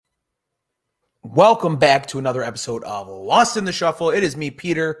Welcome back to another episode of Lost in the Shuffle. It is me,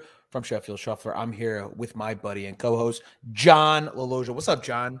 Peter from Sheffield Shuffler. I'm here with my buddy and co-host, John LaLoja. What's up,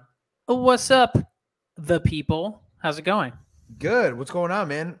 John? What's up, the people? How's it going? Good. What's going on,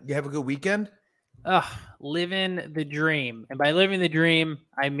 man? You have a good weekend? Living the dream. And by living the dream,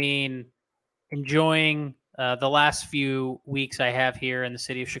 I mean enjoying the last few weeks I have here in the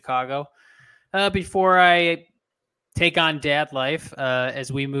city of Chicago before I take on dad life as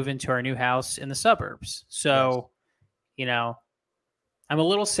we move into our new house in the suburbs. So, I'm a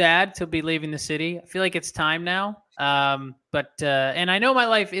little sad to be leaving the city. I feel like it's time now. But I know my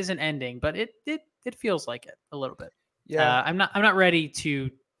life isn't ending, but it feels like it a little bit. Yeah. I'm not ready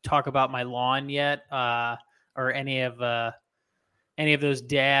to talk about my lawn yet, or any of those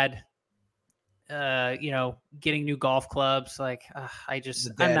dad, getting new golf clubs. Like, I'm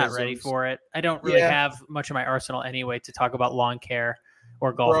not ready for it. I don't really have much of my arsenal anyway to talk about lawn care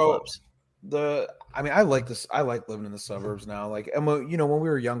or golf clubs. I like this. I like living in the suburbs now. Like, and when we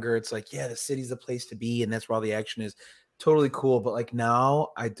were younger, it's like, yeah, the city's the place to be, and that's where all the action is. Totally cool. But like now,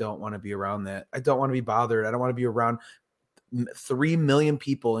 I don't want to be around that. I don't want to be bothered. I don't want to be around 3 million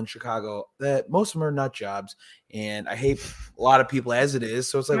people in Chicago that most of them are nut jobs, and I hate a lot of people as it is.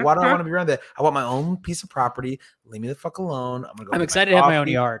 So it's like, why do I want to be around that? I want my own piece of property. Leave me the fuck alone. I'm excited to have my own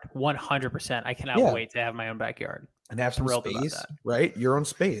yard. 100%. I cannot wait to have my own backyard and have some space, right? Your own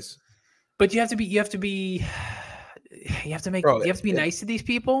space. But you have to be nice to these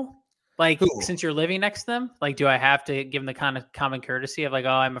people. Like, since you're living next to them, like, do I have to give them the kind of common courtesy of like, oh,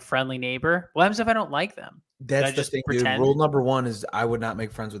 I'm a friendly neighbor? What happens if I don't like them? That's the thing, dude. Rule number one is I would not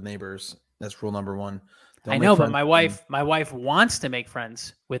make friends with neighbors. That's rule number one. I know, but my wife wants to make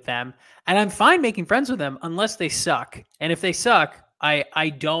friends with them, and I'm fine making friends with them unless they suck. And if they suck,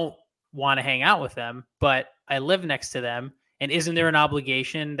 I don't want to hang out with them, but I live next to them. And isn't there an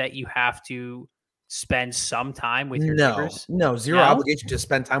obligation that you have to spend some time with your neighbors? No, zero obligation to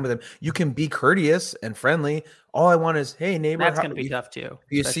spend time with them. You can be courteous and friendly. All I want is, hey, neighbor. That's going to be tough too.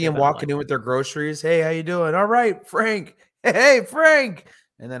 You see them walking in with their groceries. Hey, how you doing? All right, Frank. Hey, Frank.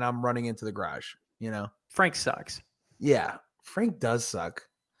 And then I'm running into the garage, Frank sucks. Yeah, Frank does suck.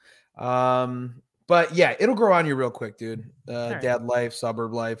 But yeah, it'll grow on you real quick, dude. Dad life,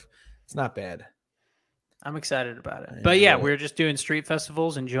 suburb life. It's not bad. I'm excited about it. But yeah, we're just doing street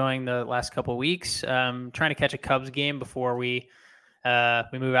festivals, enjoying the last couple of weeks. Trying to catch a Cubs game before we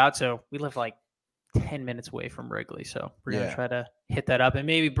move out. So we live like 10 minutes away from Wrigley. So we're going to try to hit that up and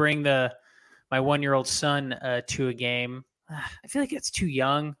maybe bring my 1-year-old son to a game. I feel like it's too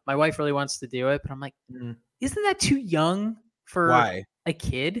young. My wife really wants to do it, but I'm like, isn't that too young for a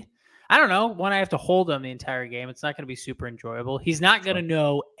kid? I don't know. One, I have to hold him the entire game. It's not going to be super enjoyable. He's not going to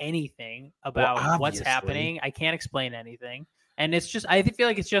know anything about what's happening. I can't explain anything. And it's just, I feel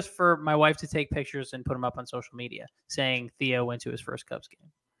like it's just for my wife to take pictures and put them up on social media saying Theo went to his first Cubs game.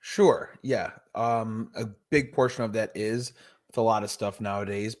 Sure. Yeah. A big portion of that is with a lot of stuff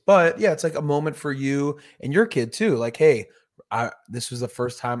nowadays. But yeah, it's like a moment for you and your kid too. Like, hey, this was the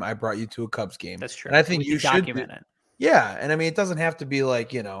first time I brought you to a Cubs game. That's true. And I think you should document it. Yeah. And I mean, it doesn't have to be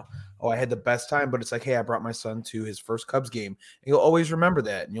like, I had the best time, but it's like, hey, I brought my son to his first Cubs game. And you'll always remember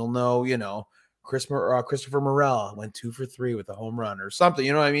that. And you'll know, Christopher Morel went 2 for 3 with a home run or something.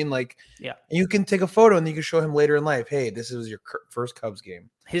 You know what I mean? Like, yeah. You can take a photo and you can show him later in life, hey, this was your first Cubs game.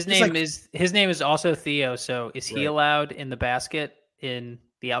 His name is also Theo. So is he allowed in the basket in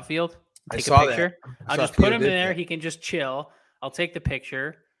the outfield? Take a picture. I'll just put him in there. He can just chill. I'll take the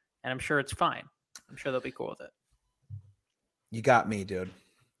picture, and I'm sure it's fine. I'm sure they'll be cool with it. You got me, dude.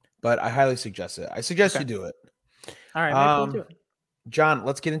 But I highly suggest it. I suggest you do it. All right, maybe we'll do it. John,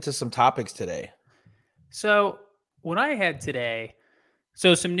 let's get into some topics today. So what I had today,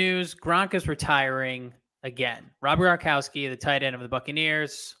 some news, Gronk is retiring again. Rob Gronkowski, the tight end of the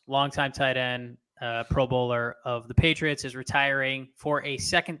Buccaneers, longtime tight end, Pro Bowler of the Patriots, is retiring for a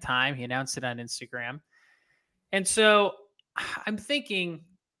second time. He announced it on Instagram. And so I'm thinking,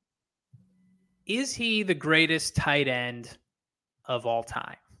 is he the greatest tight end of all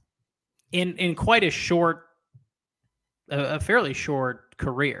time? In quite a fairly short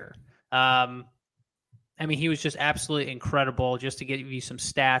career. He was just absolutely incredible. Just to give you some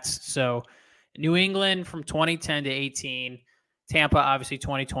stats. So New England from 2010 to 18, Tampa, obviously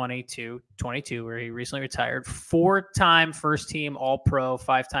 2020 to 22, where he recently retired. 4-time first team All-Pro,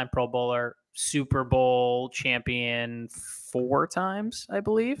 5-time Pro Bowler, Super Bowl champion 4 times, I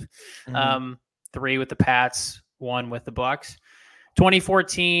believe. 3 with the Pats, 1 with the Bucs.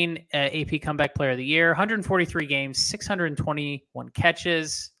 2014 AP Comeback Player of the Year, 143 games, 621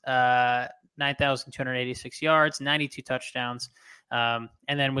 catches, 9,286 yards, 92 touchdowns. and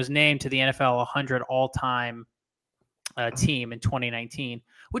then was named to the NFL 100 all-time team in 2019,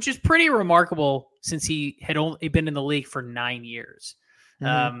 which is pretty remarkable since he had only been in the league for 9 years.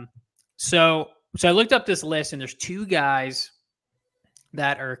 So I looked up this list, and there's 2 guys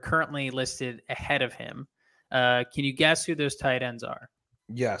that are currently listed ahead of him. Can you guess who those tight ends are?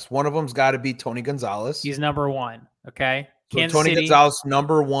 Yes, one of them's got to be Tony Gonzalez. He's number 1. Okay, so Kansas Tony City. Gonzalez,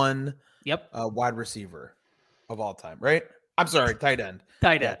 number 1. Yep, wide receiver of all time, right? I'm sorry, tight end.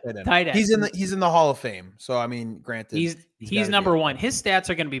 Tight end. He's in the Hall of Fame. So I mean, granted, he's number 1. His stats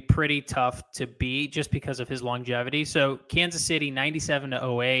are going to be pretty tough to beat just because of his longevity. So Kansas City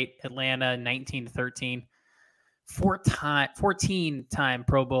 97-08, Atlanta 19-13, 14-time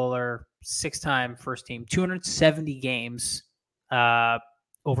Pro Bowler, 6-time first team, 270 games,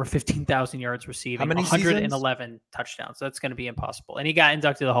 over 15,000 yards receiving, how many 111 seasons? Touchdowns. So that's going to be impossible. And he got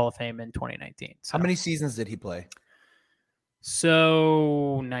inducted to the Hall of Fame in 2019. So. How many seasons did he play?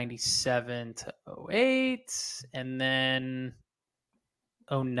 So 97-08, and then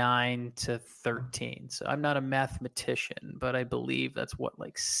 09-13. So I'm not a mathematician, but I believe that's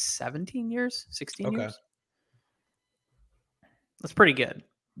like 17 years, 16 years. That's pretty good.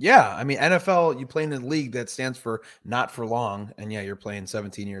 Yeah, I mean, NFL, you play in a league that stands for not for long, and yeah, you're playing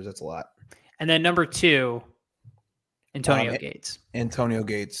 17 years. That's a lot. And then number 2, Antonio Gates. Antonio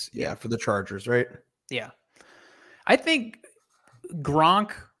Gates, yeah, for the Chargers, right? Yeah. I think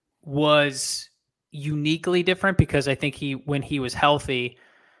Gronk was uniquely different because I think when he was healthy,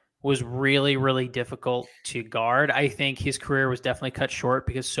 was really, really difficult to guard. I think his career was definitely cut short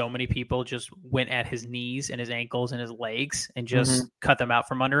because so many people just went at his knees and his ankles and his legs and just cut them out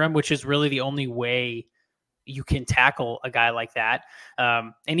from under him, which is really the only way you can tackle a guy like that.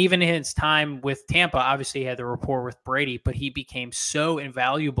 And even in his time with Tampa, obviously he had the rapport with Brady, but he became so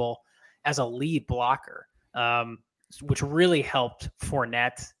invaluable as a lead blocker, which really helped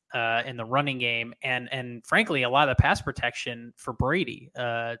Fournette in the running game and frankly, a lot of the pass protection for Brady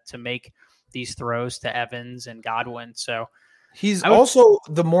to make these throws to Evans and Godwin. So he's also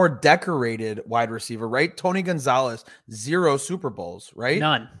the more decorated wide receiver, right? Tony Gonzalez, 0 Super Bowls, right?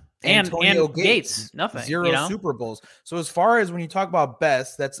 None. And Gates, nothing. 0 Super Bowls. So as far as when you talk about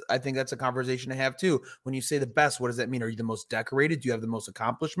best, I think that's a conversation to have too. When you say the best, what does that mean? Are you the most decorated? Do you have the most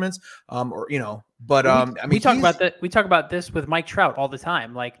accomplishments? I mean, we talk about that. We talk about this with Mike Trout all the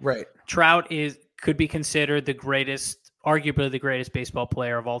time. Like, right. Trout could be considered arguably the greatest baseball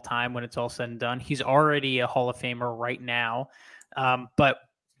player of all time when it's all said and done. He's already a Hall of Famer right now. But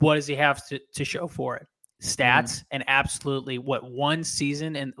what does he have to show for it? Stats and absolutely one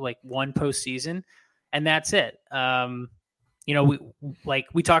season and like one postseason, and that's it.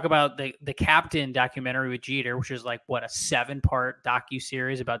 We talk about the Captain documentary with Jeter, which is like a 7-part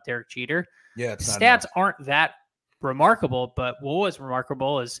docuseries about Derek Jeter. Yeah, stats aren't that remarkable, but what was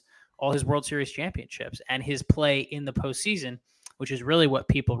remarkable is all his World Series championships and his play in the postseason, which is really what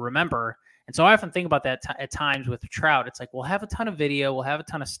people remember. And so I often think about that at times with Trout. It's like we'll have a ton of video, we'll have a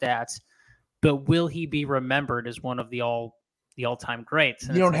ton of stats, but will he be remembered as one of the all-time greats?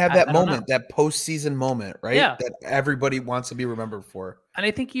 And you don't have that moment, that postseason moment, right? Yeah. That everybody wants to be remembered for. And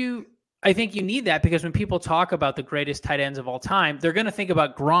I think you need that because when people talk about the greatest tight ends of all time, they're going to think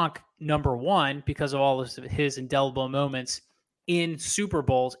about Gronk number 1 because of all of his indelible moments in Super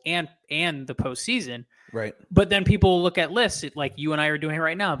Bowls and the postseason. Right. But then people will look at lists like you and I are doing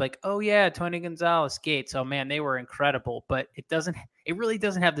right now, like, oh yeah, Tony Gonzalez, Gates. Oh man, they were incredible. But it really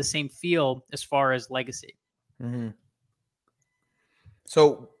doesn't have the same feel as far as legacy. Mm-hmm.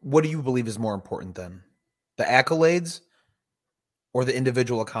 So what do you believe is more important then? The accolades or the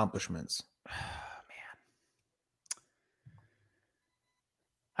individual accomplishments? Man.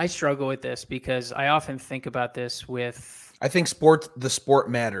 I struggle with this because I often think about this I think the sport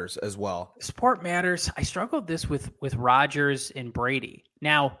matters as well. Sport matters. I struggled this with Rodgers and Brady.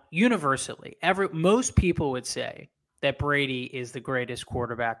 Now, universally, most people would say that Brady is the greatest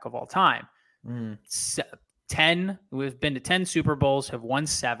quarterback of all time. 10, we've been to 10 Super Bowls, have won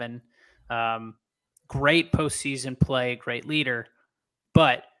 7. Great postseason play, great leader.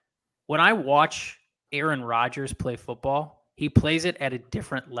 But when I watch Aaron Rodgers play football, he plays it at a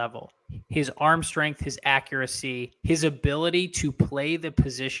different level. His arm strength, his accuracy, his ability to play the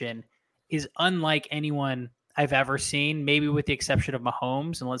position is unlike anyone I've ever seen, maybe with the exception of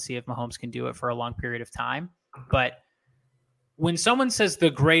Mahomes. And let's see if Mahomes can do it for a long period of time. But when someone says the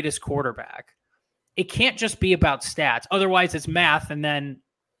greatest quarterback, it can't just be about stats. Otherwise, it's math, and then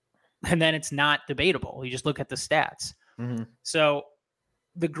it's not debatable. You just look at the stats. Mm-hmm. So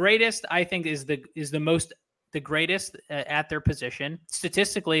the greatest, I think, is the greatest at their position.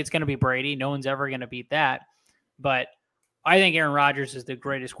 Statistically, it's going to be Brady. No one's ever going to beat that. But I think Aaron Rodgers is the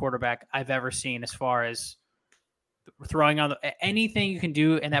greatest quarterback I've ever seen as far as throwing on anything you can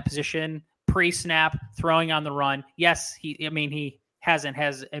do in that position, pre-snap, throwing on the run. Yes, he hasn't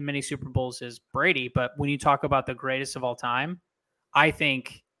has as many Super Bowls as Brady, but when you talk about the greatest of all time, I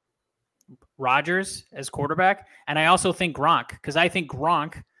think Rodgers as quarterback, and I also think Gronk, because I think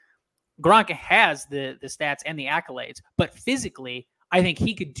Gronk has the stats and the accolades, but physically, I think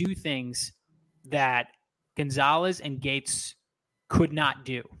he could do things that Gonzalez and Gates could not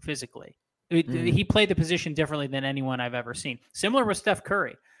do physically. He played the position differently than anyone I've ever seen. Similar with Steph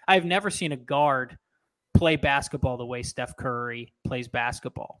Curry. I've never seen a guard play basketball the way Steph Curry plays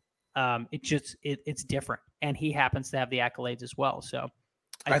basketball. It's different, and he happens to have the accolades as well. So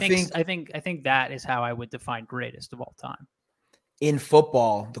I think that is how I would define greatest of all time. In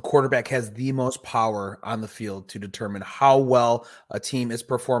football, the quarterback has the most power on the field to determine how well a team is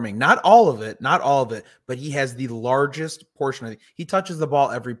performing. Not all of it, but he has the largest portion of it. He touches the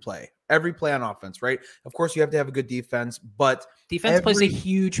ball every play on offense, right? Of course, you have to have a good defense, but defense plays a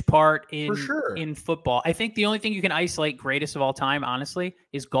huge part in football. I think the only thing you can isolate greatest of all time, honestly,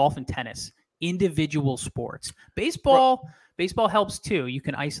 is golf and tennis, individual sports. Baseball helps too. You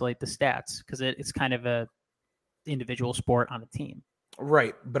can isolate the stats because it's kind of a individual sport on a team.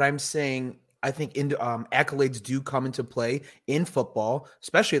 Right. But I'm saying, I think accolades do come into play in football,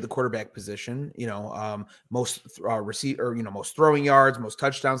 especially at the quarterback position, most most throwing yards, most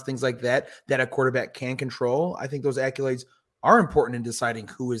touchdowns, things like that a quarterback can control. I think those accolades are important in deciding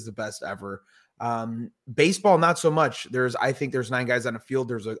who is the best ever. Baseball, not so much. I think there's 9 guys on the field.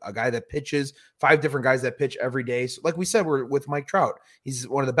 There's a guy that pitches, 5 different guys that pitch every day. So like we said, we're with Mike Trout. He's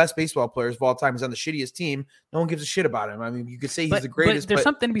one of the best baseball players of all time. He's on the shittiest team. No one gives a shit about him. I mean, you could say he's the greatest. But there's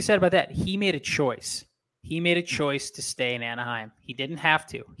something to be said about that. He made a choice. He made a choice to stay in Anaheim. He didn't have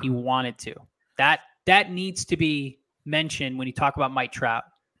to. He wanted to. That needs to be mentioned when you talk about Mike Trout.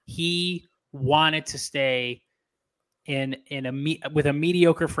 He wanted to stay with a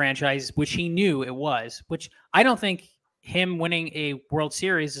mediocre franchise, which he knew it was, which I don't think him winning a World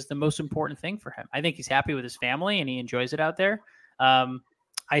Series is the most important thing for him. I think he's happy with his family and he enjoys it out there.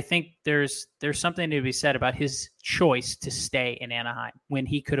 I think there's something to be said about his choice to stay in Anaheim when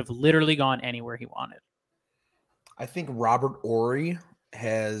he could have literally gone anywhere he wanted. I think Robert Horry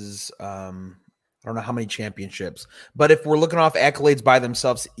has, I don't know how many championships, but if we're looking off accolades by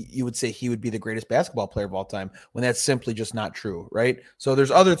themselves, you would say he would be the greatest basketball player of all time, when that's simply just not true, right? So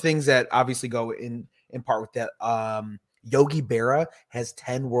there's other things that obviously go in part with that. Yogi Berra has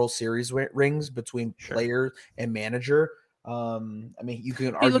 10 World Series rings between player and manager. I mean, you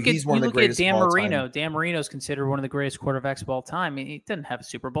can argue he's one of the greatest. Dan Marino. Dan Marino is considered one of the greatest quarterbacks of all time. I mean, he didn't have a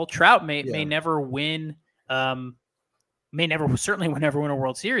Super Bowl. Trout may never win. Certainly will never win a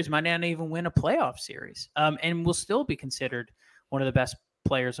World Series, might not even win a playoff series, and will still be considered one of the best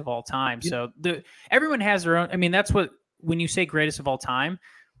players of all time. Yeah. So everyone has their own. I mean, that's what, when you say greatest of all time,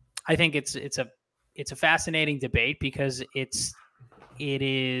 I think it's a fascinating debate because it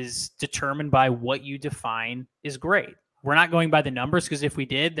is determined by what you define is great. We're not going by the numbers, because if we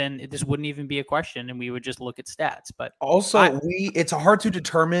did, then this wouldn't even be a question, and we would just look at stats. But also, it's hard to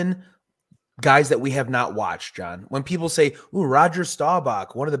determine guys that we have not watched, John. When people say, "Ooh, Roger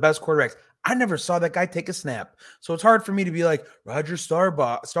Staubach, one of the best quarterbacks," I never saw that guy take a snap. So it's hard for me to be like Roger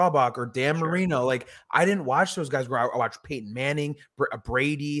Staubach or Dan Marino. Like, I didn't watch those guys. I watched Peyton Manning,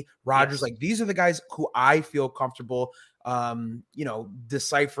 Brady, Rodgers. Yes. Like, these are the guys who I feel comfortable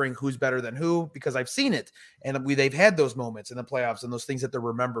deciphering who's better than who, because I've seen it, and they've had those moments in the playoffs and those things that they're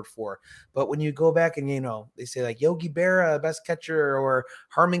remembered for. But when you go back and they say like Yogi Berra, best catcher, or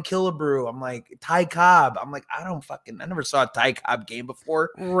Harmon Killebrew, I'm like Ty Cobb. I'm like, I never saw a Ty Cobb game before.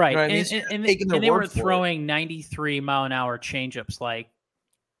 Right, and they were throwing 93-mile-an-hour changeups like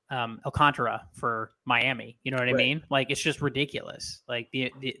Alcantara for Miami. You know what I mean? Like, it's just ridiculous. Like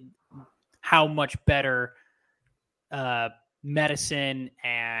the how much better medicine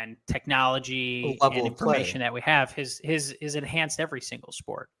and technology and information that we have has enhanced every single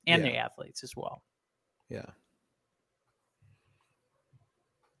sport and the athletes as well. Yeah.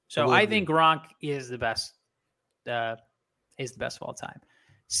 So I think Gronk is the best of all time.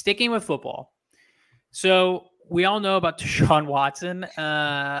 Sticking with football. So we all know about Deshaun Watson.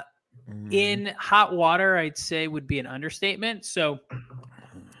 In hot water, I'd say would be an understatement. So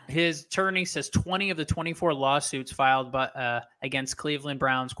his attorney says 20 of the 24 lawsuits filed against Cleveland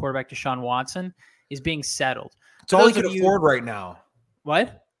Browns quarterback Deshaun Watson is being settled. It's all he can afford right now.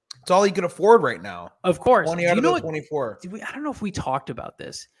 What? It's all he can afford right now. Of course. 20 out of the 24. I don't know if we talked about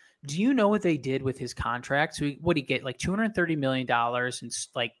this. Do you know what they did with his contract? So what did he get? Like $230 million, and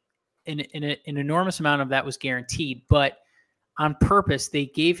like an enormous amount of that was guaranteed. But on purpose, they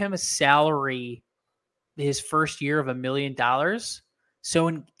gave him a salary his first year of $1 million. So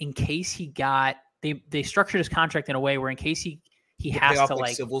in case he got, they structured his contract in a way where in case he has to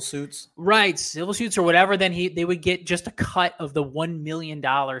like civil suits, right, civil suits or whatever, then they would get just a cut of the $1 million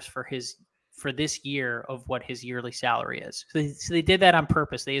for this year of what his yearly salary is. So they did that on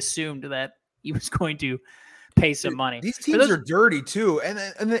purpose. They assumed that he was going to pay some money. These teams are dirty too, and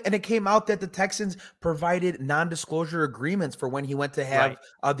it came out that the Texans provided non-disclosure agreements for when he went to have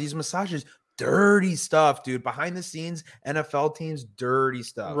these massages. Dirty stuff, dude. Behind the scenes, NFL teams, dirty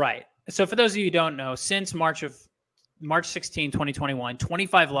stuff. Right. So for those of you who don't know, since March 16, 2021,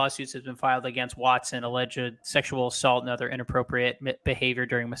 25 lawsuits have been filed against Watson, alleged sexual assault and other inappropriate behavior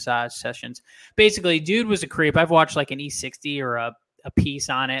during massage sessions. Basically, dude was a creep. I've watched like an E60 or a piece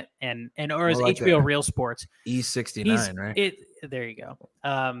on it, or as HBO Real Sports. E69, right? There you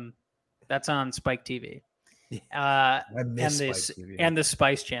go. That's on Spike TV. I miss Spike TV. And the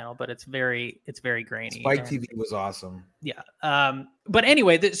Spice Channel, but it's very grainy. Spike TV was awesome. Yeah. But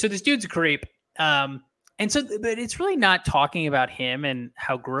anyway, so this dude's a creep. But it's really not talking about him and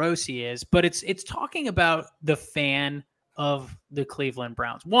how gross he is, but it's talking about the fan of the Cleveland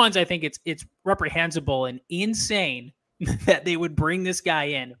Browns. One, I think it's reprehensible and insane that they would bring this guy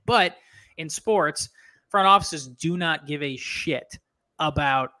in. But in sports, front offices do not give a shit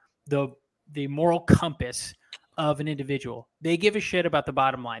about the moral compass of an individual. They give a shit about the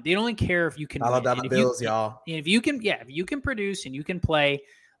bottom line. They don't even care if you can win. And if you can produce and you can play,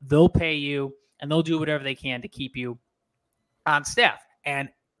 they'll pay you and they'll do whatever they can to keep you on staff. And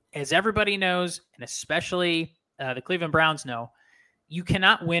as everybody knows, and especially the Cleveland Browns know, you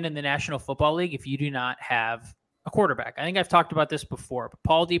cannot win in the National Football League if you do not have a quarterback. I think I've talked about this before, but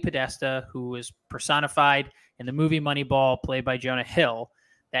Paul DePodesta, who is personified in the movie Moneyball, played by Jonah Hill,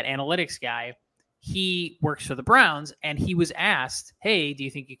 that analytics guy, he works for the Browns, and he was asked, hey, do you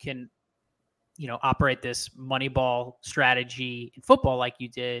think you can, operate this Moneyball strategy in football like you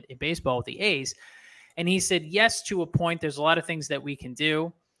did in baseball with the A's? And he said, yes, to a point. There's a lot of things that we can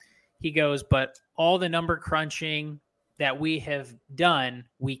do. He goes, but all the number crunching that we have done,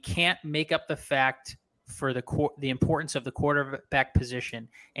 we can't make up the fact for the importance of the quarterback position.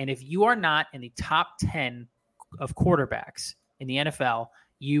 And if you are not in the top 10 of quarterbacks in the NFL,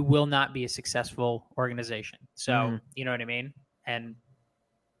 you will not be a successful organization. So, you know what I mean? And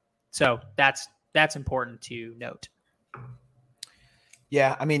so that's important to note.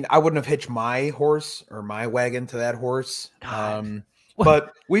 Yeah. I mean, I wouldn't have hitched my horse or my wagon to that horse.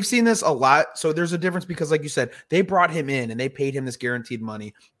 But we've seen this a lot. So there's a difference because, like you said, they brought him in and they paid him this guaranteed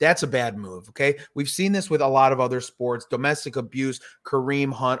money. That's a bad move. Okay. We've seen this with a lot of other sports, domestic abuse,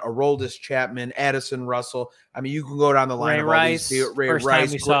 Kareem Hunt, Aroldis Chapman, Addison Russell. I mean, you can go down the line. Ray Rice. First time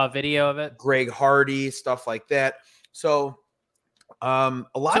we saw a video of it. Greg Hardy, stuff like that. So a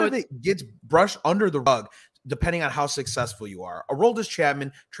lot of it gets brushed under the rug, depending on how successful you are. Aroldis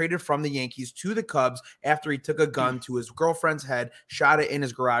Chapman traded from the Yankees to the Cubs after he took a gun to his girlfriend's head, shot it in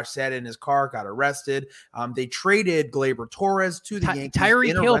his garage, sat in his car, got arrested. They traded Gleyber Torres to the Yankees.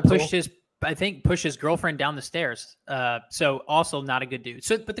 Tyreek Hill pushed his girlfriend down the stairs. So also not a good dude.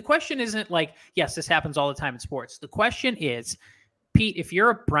 So, but the question isn't like, yes, this happens all the time in sports. The question is, Pete, if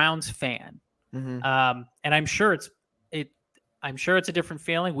you're a Browns fan, and I'm sure it's a different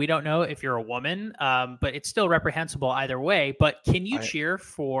feeling. We don't know if you're a woman, but it's still reprehensible either way. But can you cheer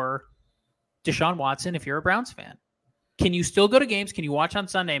for Deshaun Watson if you're a Browns fan? Can you still go to games? Can you watch on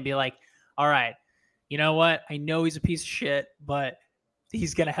Sunday and be like, all right, you know what? I know he's a piece of shit, but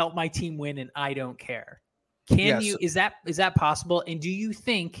he's going to help my team win and I don't care. Is that possible? And do you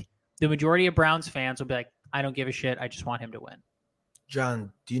think the majority of Browns fans will be like, I don't give a shit. I just want him to win?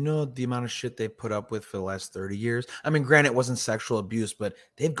 John, do you know the amount of shit they put up with for the last 30 years? I mean, granted, it wasn't sexual abuse, but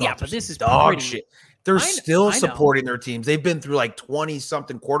they've gone through this dog shit. They're still supporting their teams. They've been through like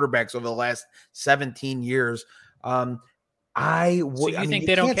 20-something quarterbacks over the last 17 years. So you think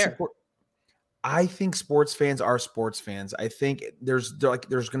they don't care? I think sports fans are sports fans. I think there's going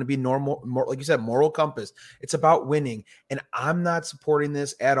to be more, like you said, moral compass. It's about winning, and I'm not supporting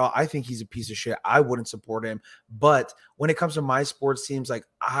this at all. I think he's a piece of shit. I wouldn't support him. But when it comes to my sports teams, like,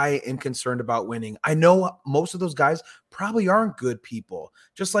 I am concerned about winning. I know most of those guys probably aren't good people.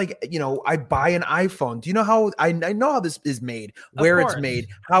 Just like, I buy an iPhone. Do you know how I know how this is made, where it's made,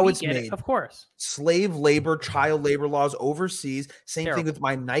 how it's made? Of course. Slave labor, child labor laws overseas. Same thing with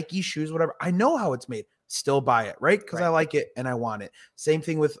my Nike shoes, whatever. I know how it's made. Still buy it, right? Because I like it and I want it. Same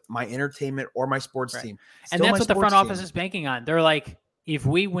thing with my entertainment or my sports team. And that's what the front office is banking on. They're like, if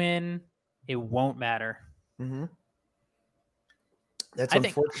we win, it won't matter. That's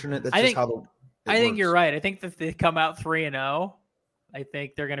unfortunate. That's just how I think you're right. I think that they come out 3-0. I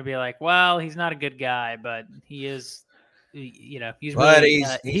think they're going to be like, well, he's not a good guy, but he is, he's really,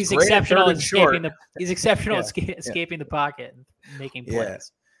 he's exceptional at escaping escaping the pocket and making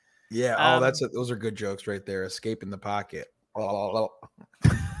plays. Yeah. Those are good jokes right there. Escaping the pocket.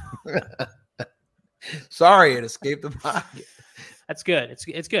 Sorry, it escaped the pocket. That's good.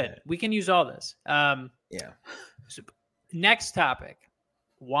 It's good. We can use all this. So next topic.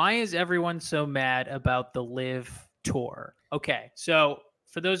 Why is everyone so mad about the Live Tour? Okay, so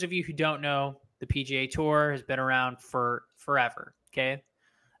for those of you who don't know, the PGA Tour has been around for forever. Okay,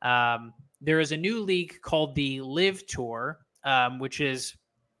 there is a new league called the Live Tour, which is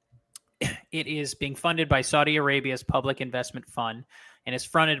being funded by Saudi Arabia's Public Investment Fund and is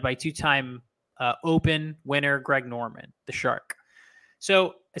fronted by two-time Open winner Greg Norman, the Shark.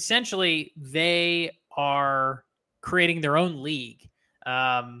 So essentially, they are creating their own league.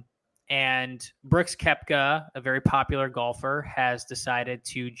 And Brooks Koepka, a very popular golfer, has decided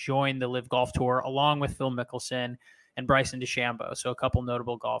to join the Live Golf Tour along with Phil Mickelson and Bryson DeChambeau, so a couple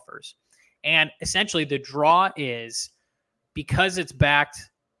notable golfers. And essentially the draw is, because it's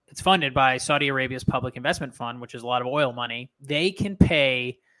funded by Saudi Arabia's Public Investment Fund, which is a lot of oil money, they can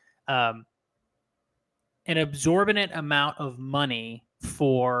pay an exorbitant amount of money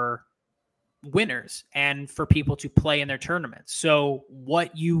for winners and for people to play in their tournaments. So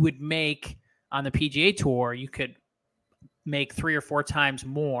what you would make on the PGA Tour, you could make 3 or 4 times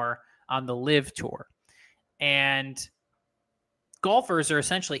more on the Live Tour. And golfers are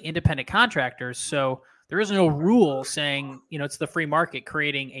essentially independent contractors, so there is no rule saying, it's the free market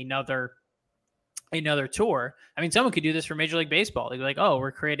creating another tour. I mean, someone could do this for Major League Baseball. They'd be like, oh,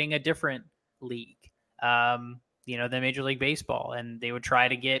 we're creating a different league, than Major League Baseball. And they would try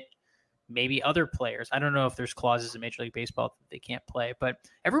to get maybe other players. I don't know if there's clauses in Major League Baseball that they can't play, but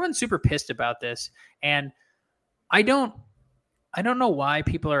everyone's super pissed about this. And I don't know why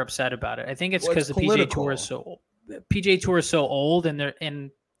people are upset about it. I think it's because the PGA Tour is so old. PGA Tour is so old,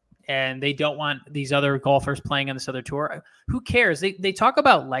 and they don't want these other golfers playing on this other tour. Who cares? They talk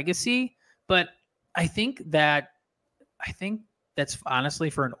about legacy, but I think that's honestly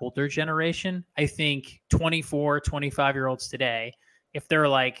for an older generation. I think 24, 25-year-olds today, if they're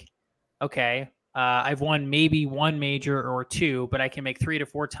like, okay, I've won maybe 1 major or 2, but I can make 3 to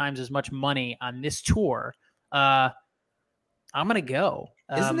 4 times as much money on this tour, I'm going to go.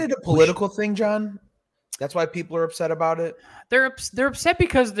 Isn't it a political thing, John? That's why people are upset about it? They're upset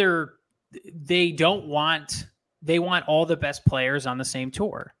because they want all the best players on the same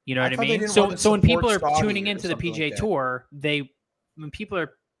tour. You know what I mean? So when people are tuning into the PGA Tour,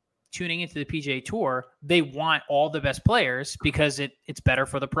 they want all the best players because it's better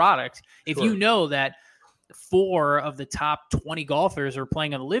for the product. If you know that 4 of the top 20 golfers are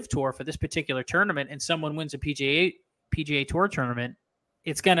playing on the Live Tour for this particular tournament, and someone wins a PGA Tour tournament,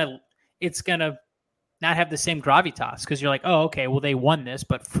 it's gonna not have the same gravitas, because you're like, oh, okay, well, they won this,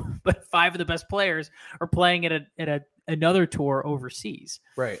 but 5 of the best players are playing at another tour overseas.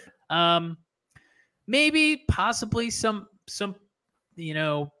 Right. Maybe possibly some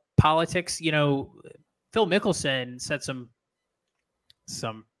politics. Phil Mickelson said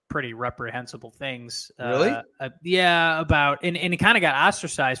some pretty reprehensible things. Really? About and it kind of got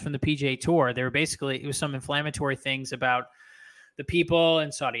ostracized from the PGA Tour. It was some inflammatory things about the people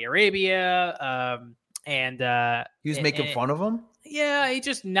in Saudi Arabia. And he was making fun of them. Yeah, he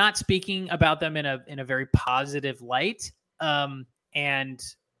just not speaking about them in a very positive light. And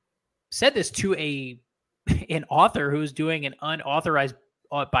said this to an author who was doing an unauthorized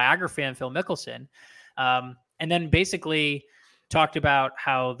biography on Phil Mickelson, and then basically talked about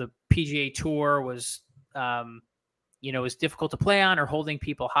how the PGA Tour was, was difficult to play on, or holding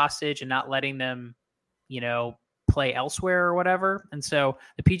people hostage and not letting them, play elsewhere or whatever. And so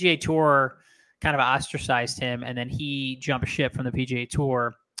the PGA Tour kind of ostracized him, and then he jumped ship from the PGA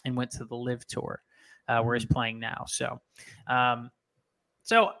Tour and went to the Live Tour, where he's playing now. So I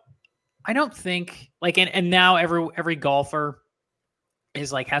don't think and now every golfer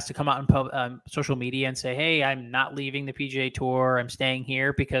is has to come out in social media and say, hey, I'm not leaving the PGA Tour, I'm staying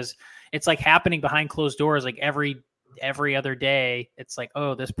here, because it's happening behind closed doors. Every other day, it's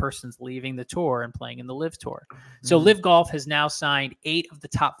oh, this person's leaving the tour and playing in the Live Tour. So Live Golf has now signed 8 of the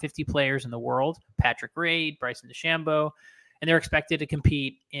top 50 players in the world: Patrick Reed, Bryson DeChambeau, and they're expected to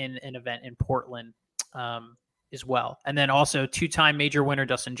compete in an event in Portland as well. And then also 2-time major winner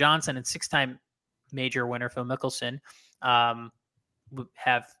Dustin Johnson and 6-time major winner Phil Mickelson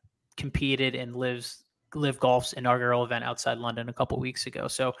have competed in Live Golf's inaugural event outside London a couple weeks ago.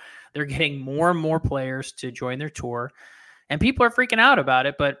 So they're getting more and more players to join their tour, and people are freaking out about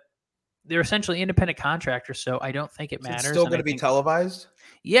it. But they're essentially independent contractors, so I don't think it matters. It's still going to be televised?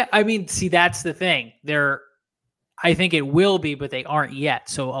 Yeah, I mean, see, that's the thing. I think it will be, but they aren't yet.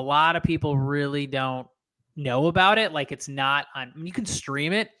 So a lot of people really don't know about it. Like it's not on. I mean, you can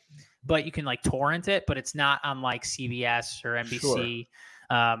stream it, but you can like torrent it, but it's not on like CBS or NBC. Sure.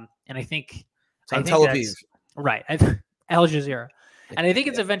 And I think it's on Tel Aviv, right? Al Jazeera, and I think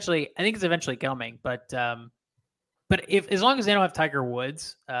it's eventually coming. But if as long as they don't have Tiger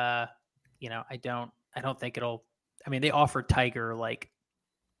Woods, I don't think it'll. I mean, they offered Tiger like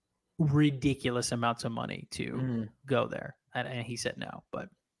ridiculous amounts of money to go there, and he said no. But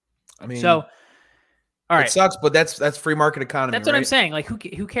I mean, so all right, it sucks, but that's free market economy. That's what I'm saying. Like,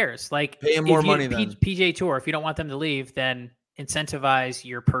 who cares? Like, pay him more money. Then PGA Tour, if you don't want them to leave, then incentivize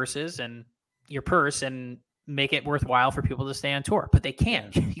your purse and make it worthwhile for people to stay on tour. But they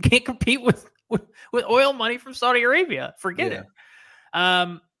can't. You can't compete with oil money from Saudi Arabia. Forget it.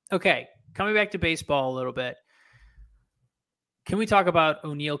 Okay, coming back to baseball a little bit. Can we talk about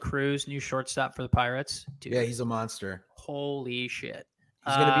O'Neal Cruz, new shortstop for the Pirates? Dude, yeah, he's a monster. Holy shit.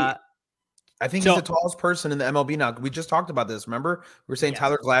 He's going to be – I think he's the tallest person in the MLB now. We just talked about this, remember? We were saying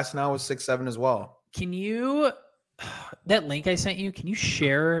Tyler Glasnow was 6'7" as well. Can you – that link I sent you, can you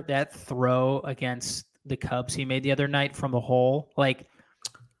share that throw against the Cubs he made the other night from the hole? Like,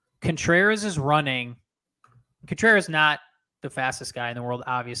 Contreras is running. Contreras not the fastest guy in the world,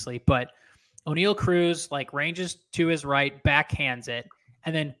 obviously, but – O'Neal Cruz like ranges to his right, backhands it,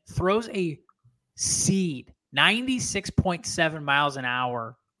 and then throws a seed 96.7 miles an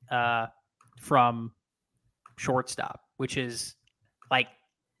hour from shortstop, which is like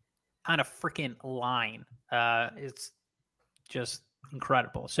on a freaking line. It's just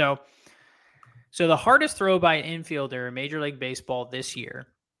incredible. So the hardest throw by an infielder in Major League Baseball this year,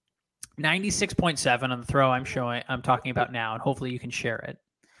 96.7 on the throw I'm talking about now, and hopefully you can share it.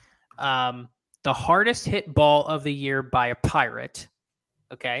 The hardest hit ball of the year by a Pirate.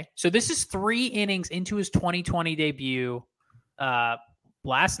 Okay. So this is 3 innings into his 2020 debut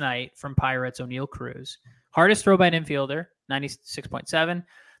last night from Pirates, O'Neal Cruz. Hardest throw by an infielder, 96.7.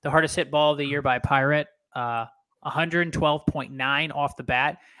 The hardest hit ball of the year by a Pirate, 112.9 off the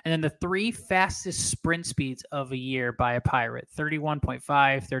bat. And then the 3 fastest sprint speeds of a year by a Pirate, 31.5,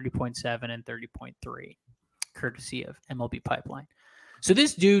 30.7, and 30.3, courtesy of MLB Pipeline. So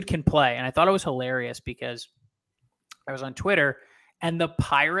this dude can play, and I thought it was hilarious because I was on Twitter, and the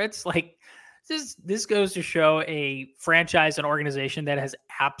Pirates, like, this goes to show a franchise and organization that has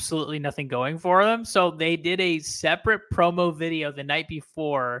absolutely nothing going for them. So they did a separate promo video the night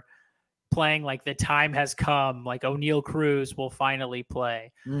before playing, like, the time has come, like, O'Neal Cruz will finally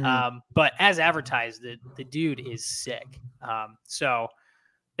play. But as advertised, the dude is sick. So...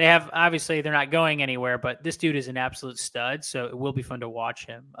 they have, obviously, they're not going anywhere, but this dude is an absolute stud, so it will be fun to watch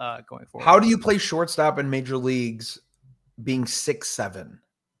him going forward. How do you play shortstop in major leagues being 6'7"?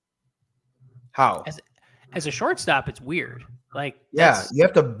 How? As a shortstop, it's weird. Like, yeah, you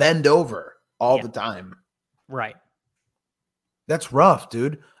have to bend over all the time. Right. That's rough,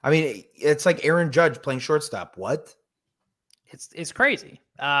 dude. I mean, it's like Aaron Judge playing shortstop. What? It's crazy.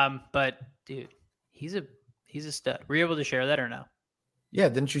 But dude, he's a stud. Were you able to share that or no? Yeah,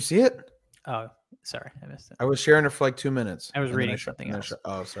 didn't you see it? Oh, sorry, I missed it. I was sharing it for like 2 minutes. I was reading something else.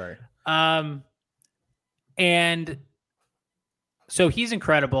 Oh, sorry. And so he's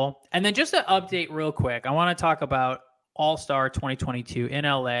incredible. And then just to update real quick, I want to talk about All-Star 2022 in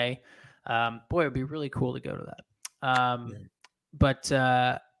LA. Boy, it'd be really cool to go to that. But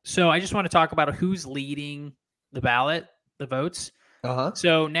so I just want to talk about who's leading the ballot, the votes.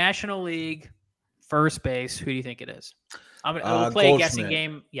 So National League, first base, who do you think it is? We'll play a guessing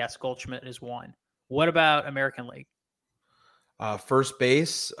game. Yes, Goldschmidt is 1. What about American League? First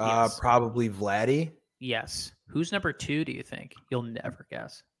base, yes. Probably Vladdy. Yes. Who's number 2, do you think? You'll never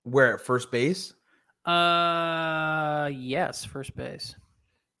guess. Where, at first base? Yes, first base.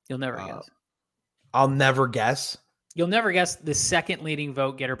 You'll never guess. I'll never guess. You'll never guess the second leading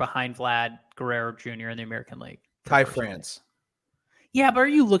vote getter behind Vlad Guerrero Jr. in the American League. Ty France. Yeah, but are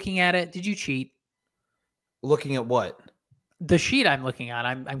you looking at it? Did you cheat? Looking at what? The sheet I'm looking at,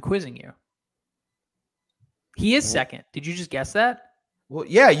 I'm quizzing you. He is second. Did you just guess that? Well,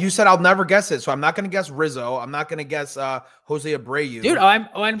 yeah, you said I'll never guess it, so I'm not going to guess Rizzo. I'm not going to guess Jose Abreu. Dude,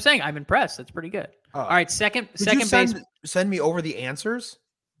 I'm saying I'm impressed. That's pretty good. All right, second base. Send me over the answers?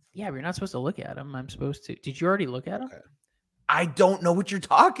 Yeah, but you're not supposed to look at them. I'm supposed to. Did you already look at them? Okay. I don't know what you're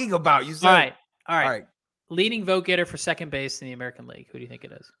talking about. You said All right. Leading vote getter for second base in the American League. Who do you think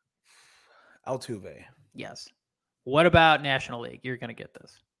it is? Altuve. Yes. What about National League? You're going to get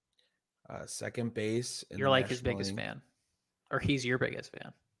this. Second base. You're like his biggest fan. Or he's your biggest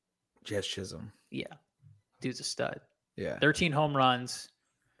fan. Jazz Chisholm. Yeah. Dude's a stud. Yeah. 13 home runs,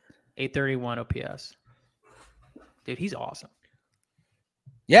 831 OPS. Dude, he's awesome.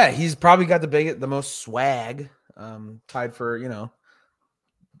 Yeah, he's probably got the most swag. Tied for,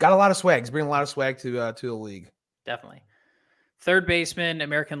 got a lot of swag. He's bringing a lot of swag to the league. Definitely. Third baseman,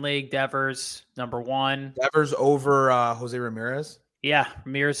 American League, Devers, number 1. Devers over Jose Ramirez. Yeah,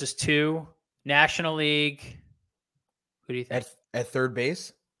 Ramirez is 2. National League. Who do you think? At third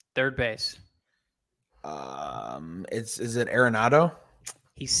base? Third base. Is it Arenado?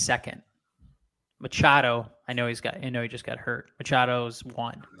 He's 2nd. Machado, I know he just got hurt. Machado's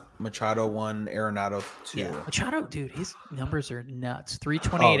 1. Machado 1, Arenado 2. Yeah, Machado, dude, his numbers are nuts.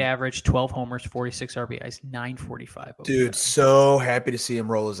 328 average, 12 homers, 46 RBIs, 945. Dude, so happy to see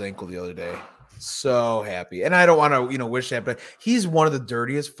him roll his ankle the other day. So happy. And I don't want to, wish that, but he's one of the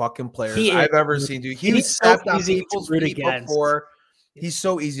dirtiest fucking players I've ever seen, dude. He's stepped on people's feet before. He's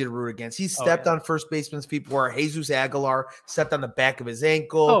so easy to root against. He stepped on first baseman's feet before. Jesus Aguilar stepped on the back of his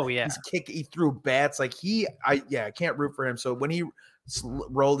ankle. Oh, yeah. He threw bats. Like I can't root for him. So when he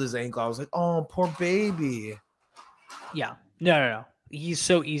rolled his ankle, I was like, oh, poor baby. Yeah. No. He's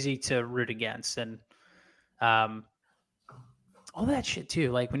so easy to root against. And all that shit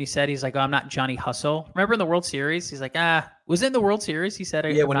too. Like when he said, he's like, oh, I'm not Johnny Hustle. Remember in the World Series? He's like, was it in the World Series? He said,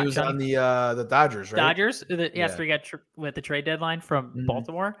 yeah, when he was on the Dodgers, right? Dodgers. After he got with the trade deadline from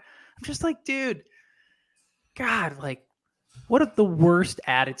Baltimore. I'm just like, dude, God, like, what the worst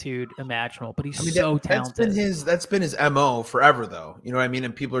attitude imaginable. But he's so talented. That's been his MO forever, though. You know what I mean?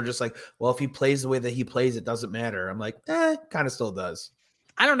 And people are just like, well, if he plays the way that he plays, it doesn't matter. I'm like, kind of still does.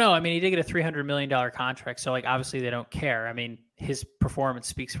 I don't know. I mean, he did get a $300 million contract, so like obviously they don't care. I mean, his performance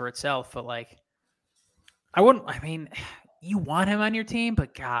speaks for itself, but like, you want him on your team,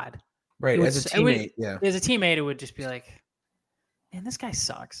 but God, right? As a teammate, as a teammate, it would just be like, man, this guy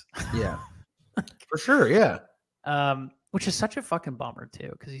sucks. Yeah, for sure. Yeah. Which is such a fucking bummer too,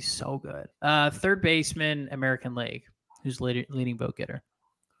 because he's so good. Third baseman, American League, who's leading vote getter.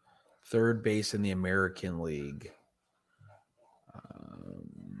 Third base in the American League.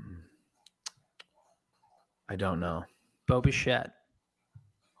 I don't know. Bo Bichette.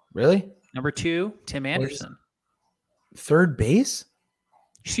 Really? Number 2, Tim Anderson. Third base?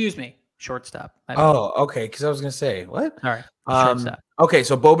 Excuse me. Shortstop. Oh, okay. Because I was going to say, what? All right. Shortstop. Okay,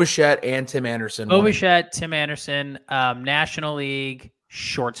 so Bo Bichette and Tim Anderson. Bo Bichette, Tim Anderson, National League,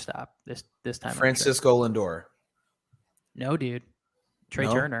 shortstop this time. Francisco Lindor. No, dude. Trey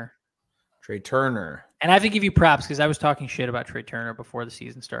Turner. Trey Turner. And I have to give you props because I was talking shit about Trey Turner before the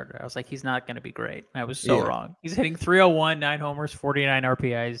season started. I was like, he's not going to be great. I was so wrong. He's hitting 301, 9 homers, 49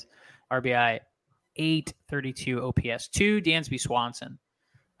 RBI, 832 OPS. 2, Dansby Swanson.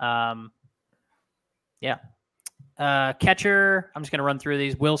 Catcher, I'm just going to run through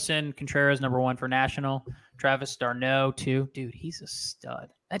these. Wilson Contreras, number 1 for National. Travis d'Arnaud, 2. Dude, he's a stud.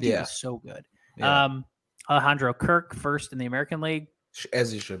 That dude is so good. Yeah. Alejandro Kirk, first in the American League.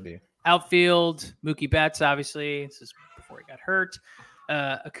 As he should be. Outfield, Mookie Betts, obviously. This is before he got hurt.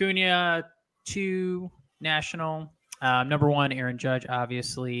 Acuna, 2, National. Number 1, Aaron Judge,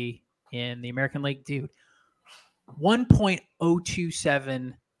 obviously, in the American League. Dude,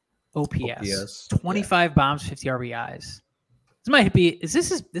 1.027 OPS. 25 bombs, 50 RBIs. This might be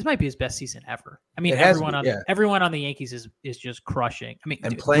his best season ever. I mean, everyone on the Yankees is just crushing. I mean,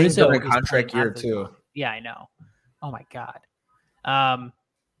 and playing during a contract year too. Yeah, I know. Oh my God.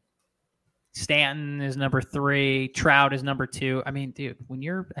 Stanton is number 3. Trout is number 2. I mean, dude, when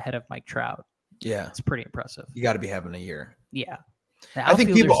you're ahead of Mike Trout, it's pretty impressive. You got to be having a year. Yeah. I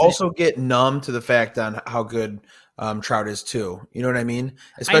think people also get numb to the fact on how good Trout is too. You know what I mean?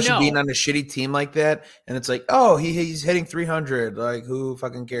 Especially being on a shitty team like that, and it's like, oh, he's hitting 300. Like, who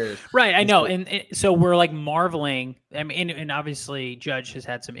fucking cares? Right, I know. And so we're like marveling. I mean, and obviously Judge has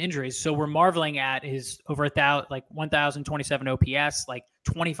had some injuries, so we're marveling at his over 1,027 OPS, like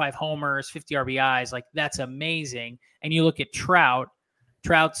 25 homers, 50 RBIs. Like, that's amazing. And you look at Trout's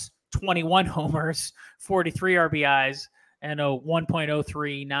 21 homers, 43 RBIs. And a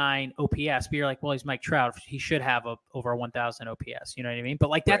 1.039 OPS. But you're like, well, he's Mike Trout. He should have over 1,000 OPS. You know what I mean?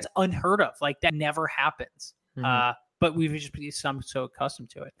 But like, that's unheard of. Like, that never happens. Mm-hmm. But we've just become so accustomed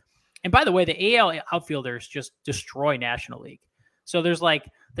to it. And by the way, the AL outfielders just destroy National League. So there's like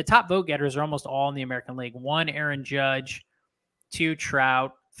the top vote getters are almost all in the American League. 1, Aaron Judge. 2,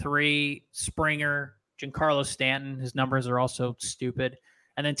 Trout. 3, Springer. Giancarlo Stanton. His numbers are also stupid.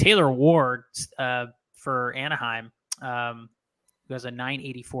 And then Taylor Ward for Anaheim. Who has a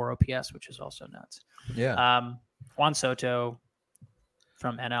 984 OPS, which is also nuts. Yeah. Juan Soto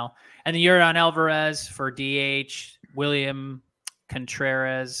from NL. And then Yordan Alvarez for DH. William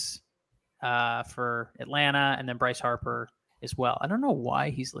Contreras for Atlanta, and then Bryce Harper as well. I don't know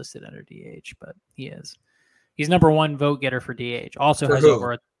why he's listed under DH, but he is. He's number one vote getter for DH. Also For has who?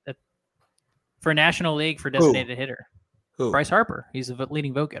 over for National League for designated hitter. Who? Bryce Harper. He's a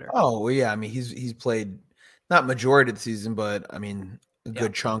leading vote getter. Oh, well, yeah. I mean, he's played not majority of the season, but I mean a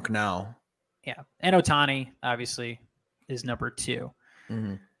good chunk now. Yeah, and Ohtani obviously is number 2.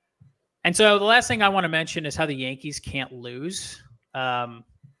 Mm-hmm. And so the last thing I want to mention is how the Yankees can't lose,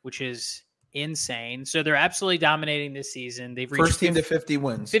 which is insane. So they're absolutely dominating this season. They've reached first team to 50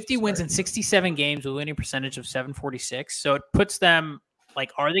 wins. 50 wins in 67 games with a winning percentage of 746. So it puts them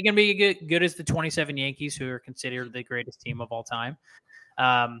like, are they going to be good as the 27 Yankees, who are considered the greatest team of all time?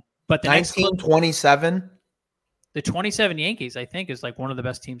 But the 1927, the 27 Yankees, I think, is like one of the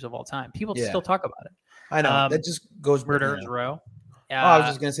best teams of all time. People still talk about it. I know that just goes murderers row. I was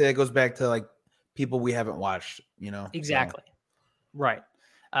just gonna say that goes back to like people we haven't watched. Exactly. So. Right.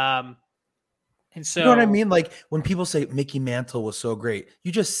 And so, you know what I mean? Like when people say Mickey Mantle was so great,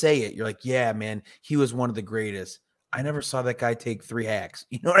 you just say it. You're like, yeah, man, he was one of the greatest. I never saw that guy take 3 hacks.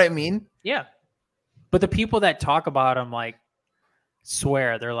 You know what I mean? Yeah. But the people that talk about him, like,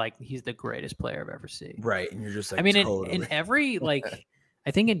 swear they're like, he's the greatest player I've ever seen. Right. And you're just like, I mean, in every, like,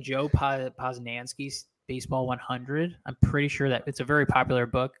 I think in Joe Posnanski's Baseball 100, I'm pretty sure that it's a very popular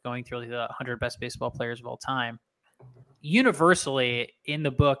book going through the 100 best baseball players of all time. Universally in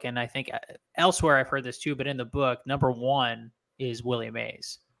the book, and I think elsewhere I've heard this too, but in the book, number 1 is Willie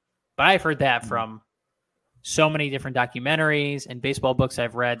Mays. But I've heard that from so many different documentaries and baseball books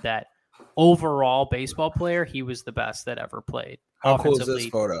I've read that overall baseball player, he was the best that ever played. How cool is this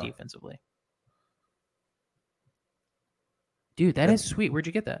photo? Defensively. Dude, that's sweet. Where'd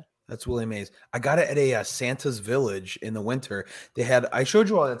you get that? That's Willie Mays. I got it at a Santa's Village in the winter. They had, I showed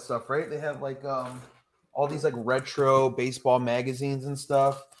you all that stuff, right? They have like all these like retro baseball magazines and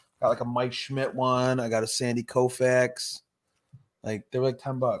stuff. Got like a Mike Schmidt one. I got a Sandy Koufax. Like they're like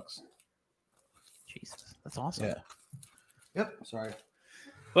 $10. Jesus, that's awesome. Yeah. Yep. Sorry.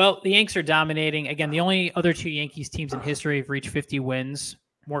 Well, the Yanks are dominating. Again, the only other 2 Yankees teams in history have reached 50 wins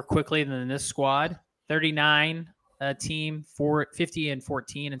more quickly than this squad. 39 team, 50 and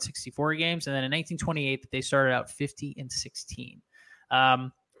 14 and 64 games. And then in 1928, they started out 50 and 16.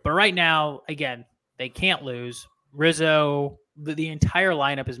 But right now, again, they can't lose. Rizzo, the entire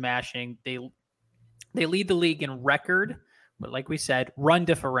lineup is mashing. They lead the league in record, but like we said, run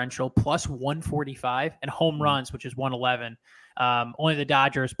differential plus 145 and home runs, which is 111. Only the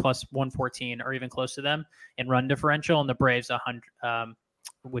Dodgers plus 114 are even close to them in run differential, and the Braves 100,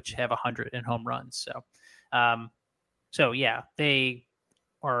 which have 100 in home runs. So yeah, they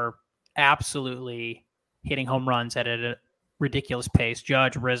are absolutely hitting home runs at a ridiculous pace.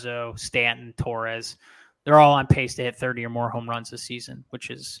 Judge, Rizzo, Stanton, Torres, they're all on pace to hit 30 or more home runs this season, which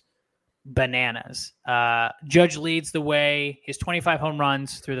is bananas. Judge leads the way. His 25 home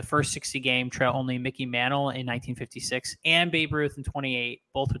runs through the first 60 game trail only Mickey Mantle in 1956 and Babe Ruth in 28,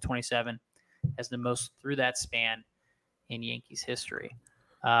 both with 27, as the most through that span in Yankees history.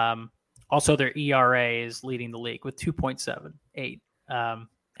 Also, their ERA is leading the league with 2.78.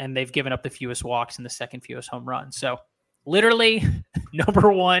 And they've given up the fewest walks and the second fewest home runs. So literally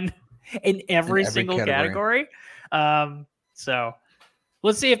number 1 in every single category. So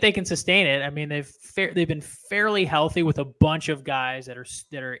let's see if they can sustain it. I mean, they've been fairly healthy with a bunch of guys that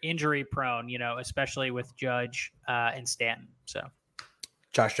are injury prone, especially with Judge and Stanton. So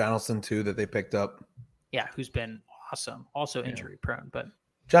Josh Donaldson too, that they picked up. Yeah, who's been awesome. Also injury prone. But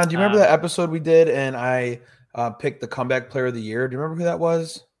John, do you remember that episode we did and I picked the comeback player of the year? Do you remember who that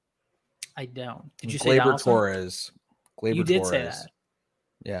was? I don't. Did you say Gleyber Torres? You did say that.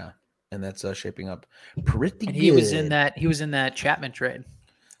 Yeah, and that's shaping up pretty good. He was in that Chapman trade.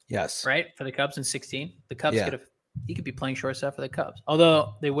 Yes. Right? For the Cubs in 16. The Cubs he could be playing shortstop for the Cubs.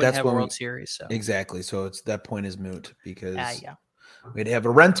 Although they wouldn't have a World Series. So exactly. So that point is moot because we'd have a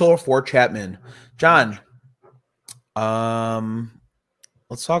rental for Chapman. John,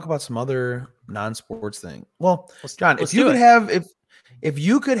 let's talk about some other non-sports thing. Well, John, if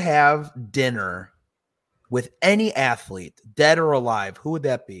you could have dinner with any athlete, dead or alive, who would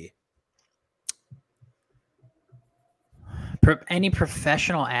that be? Any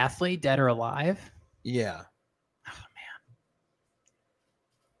professional athlete, dead or alive? Yeah. Oh, man.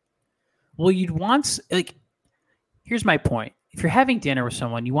 Well, you'd want, here's my point. If you're having dinner with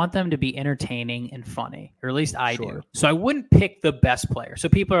someone, you want them to be entertaining and funny, or at least I do. So I wouldn't pick the best player. So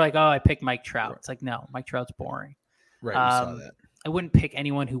people are like, oh, I picked Mike Trout. It's like, no, Mike Trout's boring. Right, we saw that. I wouldn't pick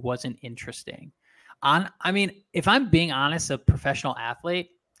anyone who wasn't interesting. If I'm being honest, a professional athlete,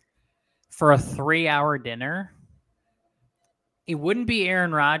 for a 3-hour dinner, It wouldn't be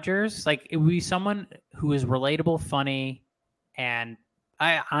Aaron Rodgers. Like, it would be someone who is relatable, funny, and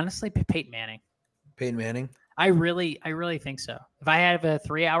I honestly Peyton Manning. Peyton Manning. I really think so. If I had a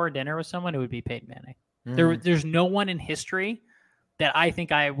 3-hour dinner with someone, it would be Peyton Manning. There's no one in history that I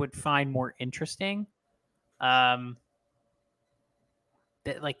think I would find more interesting. That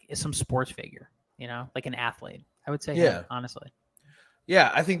like is some sports figure, like an athlete. I would say, him, honestly.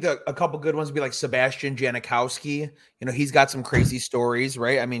 Yeah, I think a couple good ones would be like Sebastian Janikowski. He's got some crazy stories,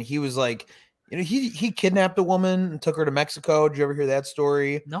 right? I mean, he was like, he kidnapped a woman and took her to Mexico. Did you ever hear that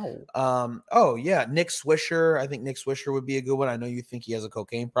story? No. Oh yeah, Nick Swisher. I think Nick Swisher would be a good one. I know you think he has a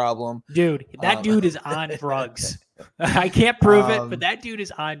cocaine problem. Dude, that dude is on drugs. I can't prove it, but that dude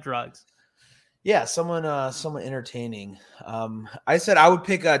is on drugs. Yeah, someone entertaining. I said I would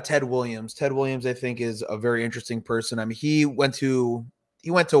pick Ted Williams. Ted Williams, I think, is a very interesting person. I mean, he went to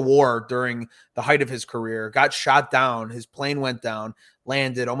war during the height of his career, got shot down. His plane went down,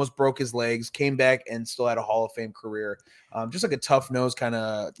 landed, almost broke his legs, came back, and still had a Hall of Fame career. Just like a tough nose kind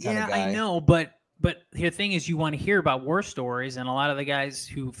of guy. Yeah, I know, but the thing is, you want to hear about war stories, and a lot of the guys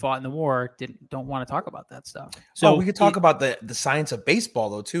who fought in the war don't want to talk about that stuff. So we could talk about the science of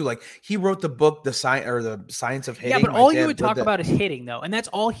baseball though too. Like he wrote the book, the science of hitting. Yeah, but all you would talk about is hitting though, and that's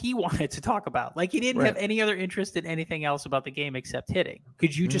all he wanted to talk about. Like he didn't have any other interest in anything else about the game except hitting.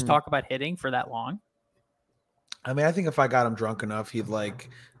 Could you just talk about hitting for that long? I mean, I think if I got him drunk enough, he'd like,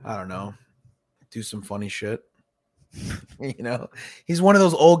 I don't know, do some funny shit. He's one of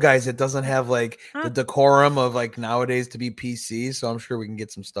those old guys that doesn't have like the decorum of like nowadays to be PC. So I'm sure we can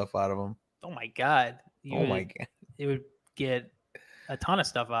get some stuff out of him. Oh my God. It would get a ton of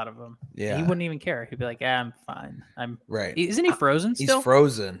stuff out of him. Yeah. He wouldn't even care. He'd be like, I'm fine. I'm right. Isn't he frozen still? He's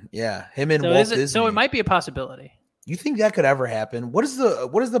frozen. Yeah. Him and Walt Disney. So it might be a possibility. You think that could ever happen? What is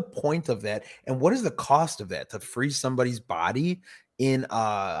the point of that? And what is the cost of that to freeze somebody's body in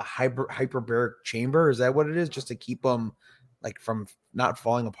a hyperbaric chamber? Is that what it is? Just to keep them like from not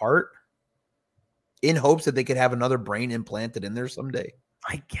falling apart in hopes that they could have another brain implanted in there someday?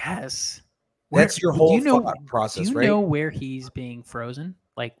 I guess. That's your whole thought process, right? Do you know where he's being frozen?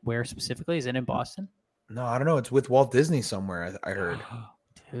 Like where specifically? Is it in Boston? No, I don't know. It's with Walt Disney somewhere, I heard.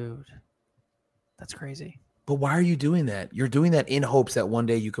 Dude, that's crazy. But why are you doing that? You're doing that in hopes that one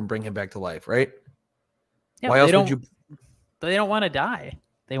day you can bring him back to life, right? Yeah, why else would you? They don't want to die.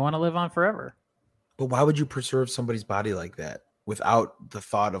 They want to live on forever. But why would you preserve somebody's body like that without the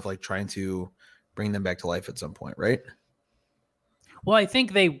thought of like trying to bring them back to life at some point, right? Well, I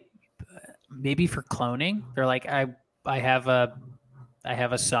think they maybe for cloning, they're like, I have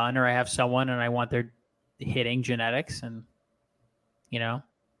a son or I have someone and I want their hitting genetics and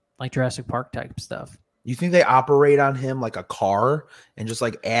like Jurassic Park type stuff. You think they operate on him like a car and just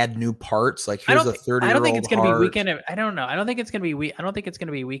like add new parts? Like here's a 30-year-old I don't think it's going to be Weekend. I don't know. I don't think it's going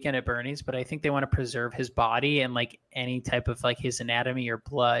to be Weekend at Bernie's, but I think they want to preserve his body and like any type of like his anatomy or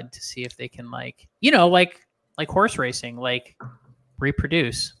blood to see if they can like horse racing, like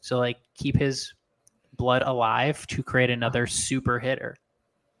reproduce. So like keep his blood alive to create another super hitter.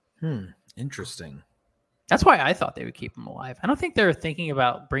 Interesting. That's why I thought they would keep him alive. I don't think they're thinking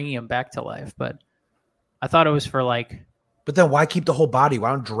about bringing him back to life, but I thought it was for like. But then why keep the whole body?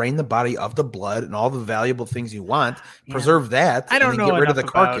 Why don't drain the body of the blood and all the valuable things you want? Preserve that. I don't and know. Get rid of the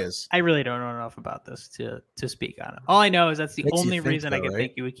carcass. I really don't know enough about this to speak on it. All I know is that's the only reason I can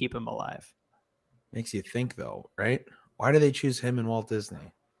think you would keep him alive. Makes you think, though, right? Why do they choose him and Walt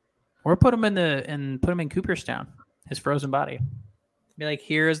Disney? Or put him in Cooperstown, his frozen body. Be like,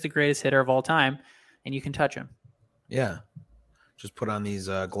 here is the greatest hitter of all time, and you can touch him. Yeah. Just put on these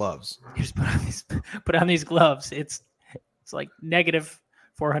gloves. You just put on these gloves. It's like negative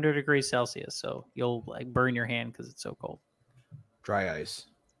 400 degrees Celsius, so you'll like burn your hand because it's so cold. Dry ice.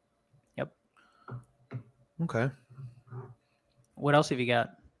 Yep. Okay. What else have you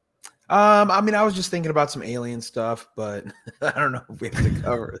got? I mean, I was just thinking about some alien stuff, but I don't know if we have to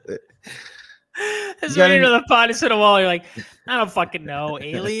cover it. As we enter the pod, it's in a wall. You're like, I don't fucking know.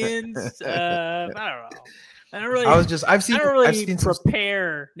 Aliens? I don't know. I don't really. I've seen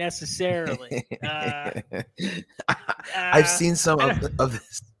prepare necessarily. I've seen some of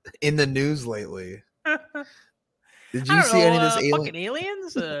this in the news lately. Did you see any of this fucking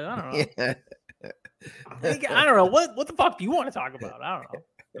aliens? I don't know. Yeah. I don't know. What the fuck do you want to talk about? I don't know.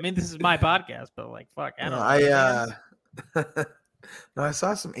 I mean, this is my podcast, but like, fuck, I don't know. No, I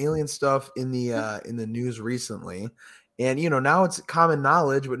saw some alien stuff in the news recently, and now it's common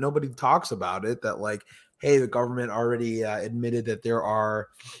knowledge, but nobody talks about it. That like, hey, the government already admitted that there are,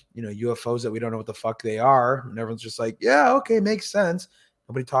 UFOs that we don't know what the fuck they are, and everyone's just like, yeah, okay, makes sense.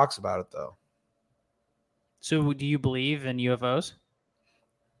 Nobody talks about it though. So do you believe in UFOs?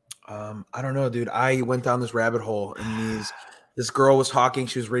 I don't know, dude. I went down this rabbit hole and this girl was talking.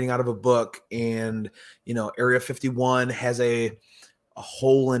 She was reading out of a book, and Area 51 has a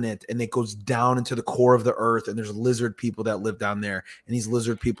hole in it, and it goes down into the core of the earth. And there's lizard people that live down there, and these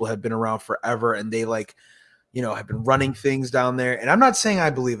lizard people have been around forever, and they have been running things down there. And I'm not saying I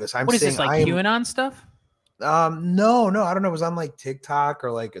believe this. What is this, like QAnon stuff? No, I don't know. It was on like TikTok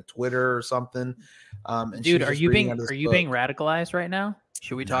or like a Twitter or somthing. And dude, are you being radicalized right now?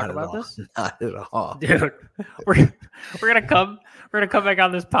 Should we talk about this? Not at all, dude. We're gonna come back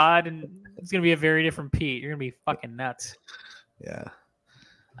on this pod, and it's gonna be a very different Pete. You're gonna be fucking nuts. Yeah.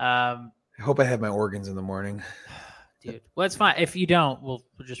 I hope I have my organs in the morning, dude. Well, it's fine. If you don't, we'll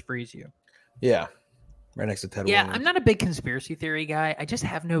just freeze you. Yeah, right next to Ted. Yeah, Williams. I'm not a big conspiracy theory guy. I just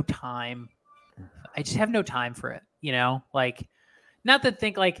have no time. For it. Like, not to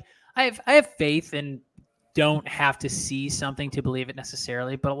think like I have faith and don't have to see something to believe it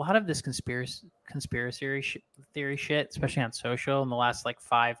necessarily, but a lot of this conspiracy theory shit, especially on social in the last like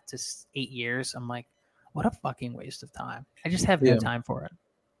 5 to 8 years, I'm like, what a fucking waste of time. I just have no time for it.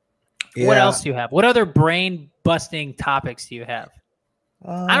 Yeah. What else do you have? What other brain busting topics do you have?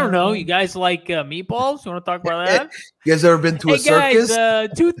 I don't know. You guys like meatballs? You want to talk about that? You guys ever been to a circus? Guys,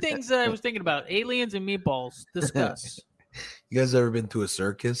 2 things that I was thinking about: aliens and meatballs. Discuss. You guys ever been to a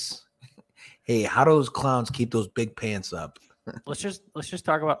circus? Hey, how do those clowns keep those big pants up? Let's just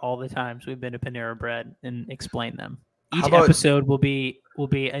talk about all the times we've been to Panera Bread and explain them. Each episode will be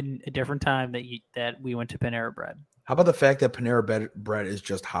a different time that we went to Panera Bread. How about the fact that Panera Bread is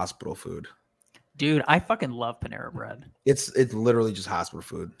just hospital food? Dude, I fucking love Panera Bread. It's literally just hospital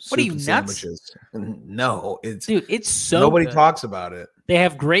food. What are you, nuts? Sandwiches. No, it's so nobody good. Talks about it. They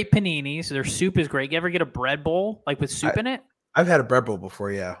have great paninis. Their soup is great. You ever get a bread bowl like with soup in it? I've had a bread bowl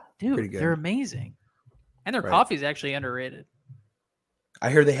before, yeah. Dude, pretty good. They're amazing. And their coffee is actually underrated. I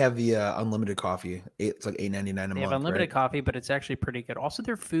hear they have the unlimited coffee. It's like $8.99 a month. They have unlimited coffee, but it's actually pretty good. Also,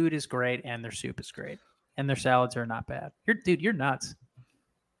 their food is great and their soup is great. And their salads are not bad. You're nuts.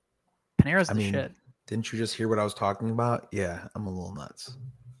 Panera's the shit. Didn't you just hear what I was talking about? Yeah, I'm a little nuts.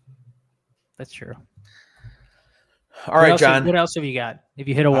 That's true. All right, John. What else have you got? Have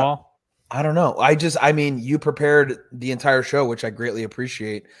you hit a wall? I don't know. You prepared the entire show, which I greatly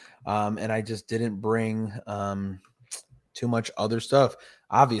appreciate. And I just didn't bring too much other stuff.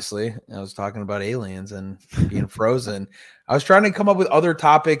 Obviously, I was talking about aliens and being frozen. I was trying to come up with other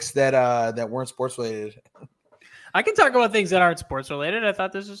topics that weren't sports related. I can talk about things that aren't sports related. I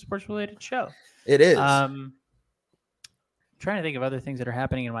thought this was a sports related show. It is. Trying to think of other things that are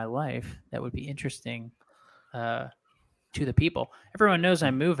happening in my life that would be interesting to the people. Everyone knows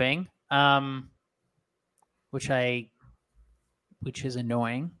I'm moving, which is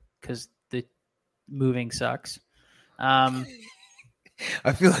annoying because the moving sucks.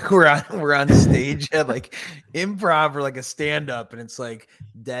 I feel like we're on stage at like improv or like a stand up, and it's like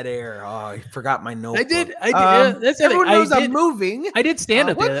dead air. Oh, I forgot my notebook. I did. Everyone knows I'm moving. I did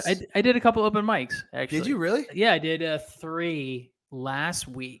stand up. I did a couple open mics. Actually, did you really? Yeah, I did 3 last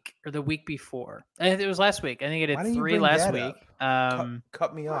week or the week before. It was last week. I think I did 3 last week.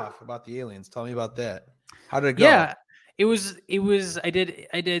 Cut me off about the aliens. Tell me about that. How did it go? Yeah. It was. I did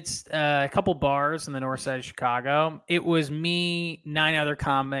a couple bars in the north side of Chicago. It was me, 9 other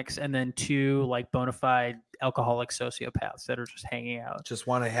comics, and then 2 like bona fide alcoholic sociopaths that are just hanging out. Just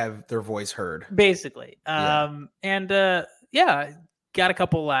want to have their voice heard. Basically. Got a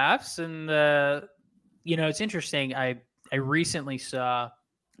couple laughs, and it's interesting. I recently saw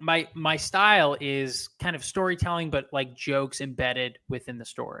my style is kind of storytelling, but like jokes embedded within the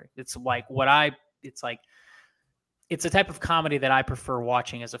story. It's like it's a type of comedy that I prefer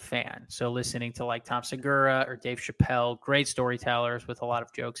watching as a fan. So listening to like Tom Segura or Dave Chappelle, great storytellers with a lot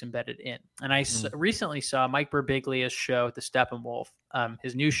of jokes embedded in. And I recently saw Mike Birbiglia's show at the Steppenwolf,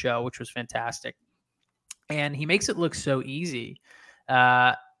 his new show, which was fantastic. And he makes it look so easy.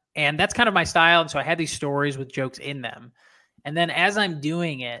 And that's kind of my style. And so I had these stories with jokes in them. And then as I'm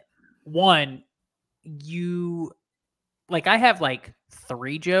doing it, I have like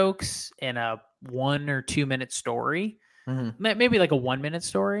 3 jokes in a 1 or 2 minute story, maybe like a 1 minute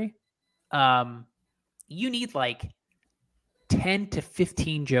story. You need like 10 to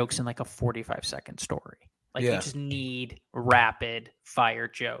 15 jokes in like a 45-second story. You just need rapid fire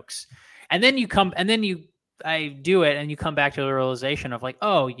jokes. And then I do it and you come back to the realization of like,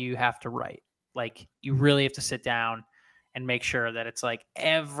 oh, you have to write. Like you really have to sit down and make sure that it's like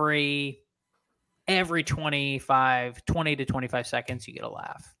every 20 to 25 seconds, you get a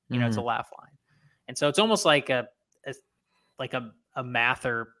laugh. It's a laugh line. And so it's almost like a math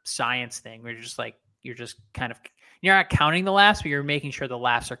or science thing where you're just like, you're just kind of, you're not counting the laughs, but you're making sure the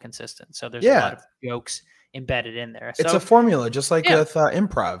laughs are consistent. So there's a lot of jokes embedded in there. So it's a formula, just like with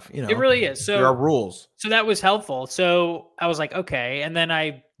improv. It really is. So there are rules. So that was helpful. So I was like, okay. And then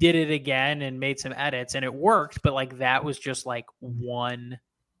I did it again and made some edits, and it worked. But like that was just like it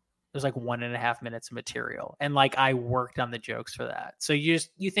was like 1.5 minutes of material, and like I worked on the jokes for that. So you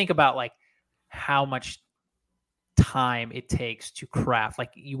think about like how much time it takes to craft.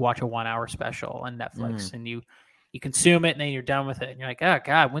 Like you watch a 1 hour special on Netflix, and you consume it, and then you're done with it, and you're like, oh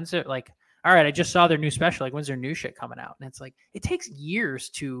God, when's it like? All right, I just saw their new special. Like, when's their new shit coming out? And it's like, it takes years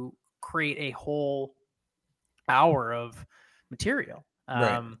to create a whole hour of material,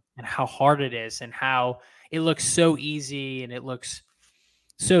 and how hard it is, and how it looks so easy, and it looks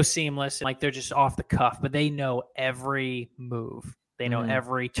so seamless. Like they're just off the cuff, but they know every move. They know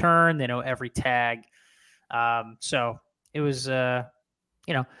every turn. They know every tag. So it was, it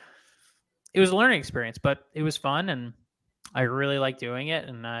was a learning experience, but it was fun, and I really like doing it.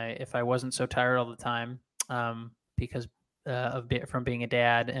 And if I wasn't so tired all the time, because from being a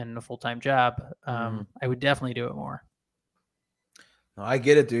dad and a full-time job, I would definitely do it more. No, I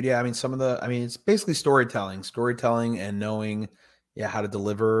get it, dude. Yeah. I mean, it's basically storytelling and knowing, how to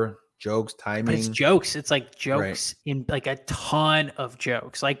deliver jokes, timing. But it's jokes. It's like jokes in like a ton of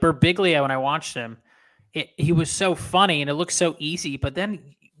jokes. Like Birbiglia, when I watched him, he was so funny and it looked so easy. But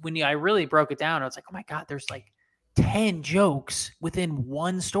then when I really broke it down, I was like, oh my God, there's like 10 jokes within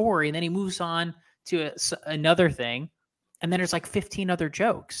one story, and then he moves on to another thing, and then there's like 15 other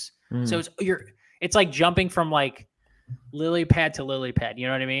jokes. So it's like jumping from like lily pad to lily pad, you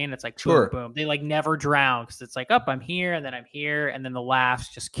know what I mean? It's like boom, boom. They like never drown, because it's like, I'm here, and then I'm here, and then the laughs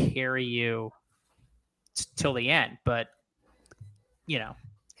just carry you till the end. But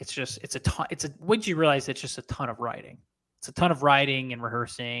it's a ton. Once you realize it's just a ton of writing. It's a ton of writing and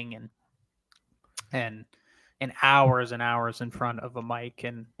rehearsing and hours and hours in front of a mic,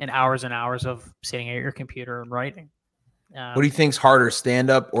 and hours of sitting at your computer and writing. What do you think's harder,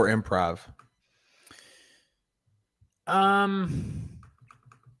 stand-up or improv? I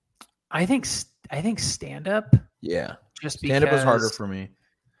think stand-up. Yeah. Just stand-up is harder for me.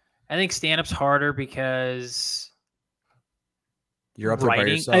 I think stand-up's harder because you're up there by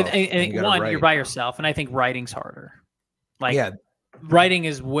yourself. I think you're by yourself, and I think writing's harder. Like writing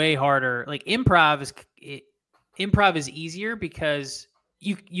is way harder. Like improv is easier because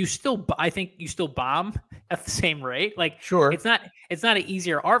you still bomb at the same rate. Like sure, it's not an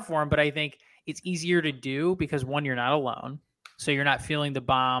easier art form, but I think it's easier to do because one, you're not alone, so you're not feeling the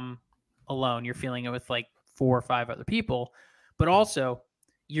bomb alone. You're feeling it with like 4 or 5 other people, but also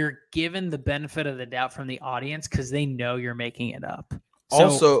you're given the benefit of the doubt from the audience because they know you're making it up. So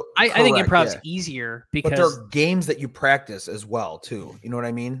also, I think improv's easier because there are games that you practice as well too. You know what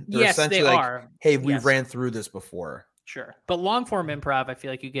I mean? They're yes, essentially they like, are. Hey, we ran through this before. Sure. But long form improv, I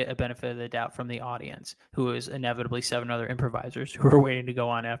feel like you get a benefit of the doubt from the audience, who is inevitably 7 other improvisers who are waiting to go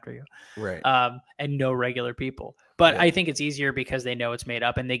on after you. Right. And no regular people. But I think it's easier because they know it's made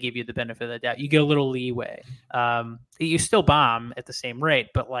up and they give you the benefit of the doubt. You get a little leeway. You still bomb at the same rate,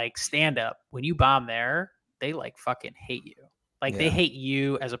 but like stand up, when you bomb there, they like fucking hate you. Like they hate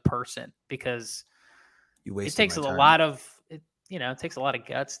you as a person because it takes a lot of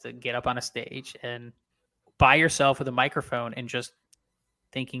guts to get up on a stage and by yourself with a microphone and just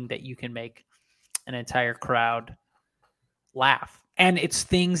thinking that you can make an entire crowd laugh. And it's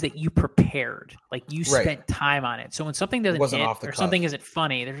things that you prepared, like you spent time on it. So when something doesn't hit or something isn't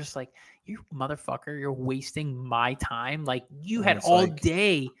funny, they're just like, you motherfucker, you're wasting my time. Like you had all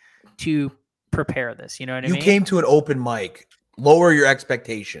day to prepare this. You know what I mean? You came to an open mic. Lower your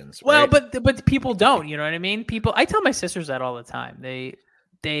expectations. Well, but people don't, you know what I mean? I tell my sisters that all the time.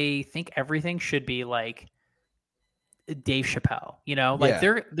 They think everything should be like Dave Chappelle, like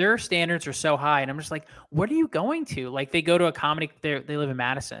their standards are so high, and I'm just like, what are you going to? Like they go to a comedy, they live in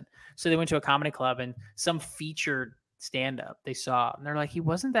Madison, so they went to a comedy club and some featured stand-up they saw, and they're like, he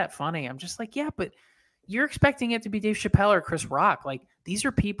wasn't that funny. I'm just like, yeah, but you're expecting it to be Dave Chappelle or Chris Rock. Like these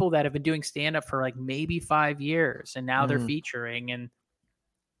are people that have been doing stand-up for like maybe 5 years, and now they're featuring, and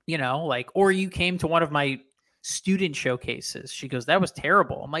or you came to one of my student showcases. She goes, that was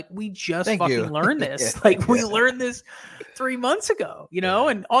terrible. I'm like, we just learned this. We learned this 3 months ago,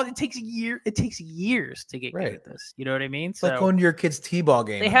 and it takes years to get good at this. You know what I mean? It's like going to your kid's t-ball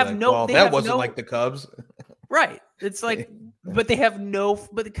game. That wasn't like the Cubs. Right. It's like, but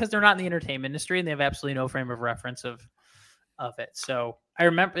because they're not in the entertainment industry and they have absolutely no frame of reference of it. So I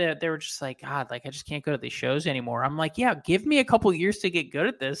remember that they were just like, God, like I just can't go to these shows anymore. I'm like, yeah, give me a couple years to get good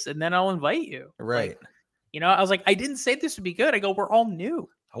at this and then I'll invite you. Right. Like, I was like, I didn't say this would be good. I go, we're all new.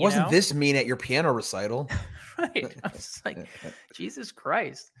 I wasn't this mean at your piano recital. Right. I was like, Jesus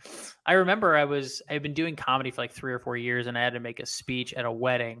Christ. I remember I've been doing comedy for like 3 or 4 years, and I had to make a speech at a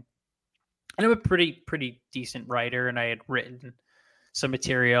wedding. And I'm a pretty decent writer, and I had written some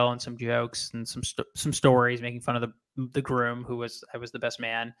material and some jokes and some stories making fun of the groom I was the best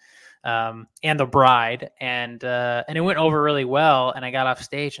man, and the bride, and it went over really well. And I got off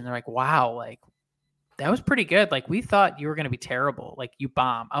stage, and they're like, "Wow, like that was pretty good. Like we thought you were going to be terrible. Like you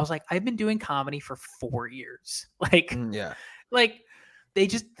bomb." I was like, "I've been doing comedy for 4 years." Like, yeah, like they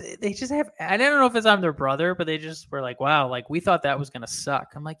just have. I don't know if it's I'm their brother, but they just were like, "Wow, like we thought that was going to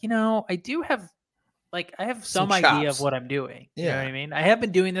suck." I'm like, I do have. Like I have some idea of what I'm doing. You know what I mean? I have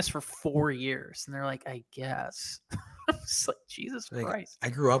been doing this for 4 years, and they're like, I guess. I'm just like, Jesus Christ. I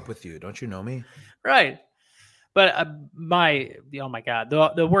grew up with you. Don't you know me? Right. But oh my God,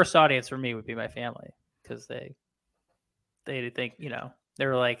 the worst audience for me would be my family, because they think, they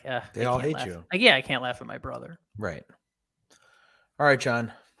were like, they all hate you. Like, yeah, I can't laugh at my brother. Right. All right,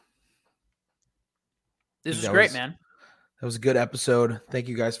 John. This was great, man. That was a good episode. Thank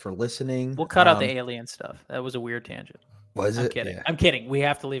you guys for listening. We'll cut out the alien stuff. That was a weird tangent. Was it? I'm kidding. Yeah. I'm kidding. We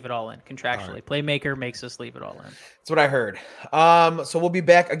have to leave it all in contractually. Right. Playmaker makes us leave it all in. That's what I heard. So we'll be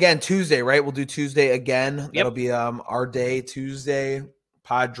back again Tuesday, right? We'll do Tuesday again. Yep. That'll be our day, Tuesday.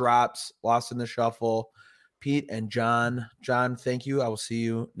 Pod drops, Lost in the Shuffle. Pete and John. John, thank you. I will see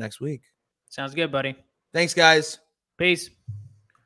you next week. Sounds good, buddy. Thanks, guys. Peace.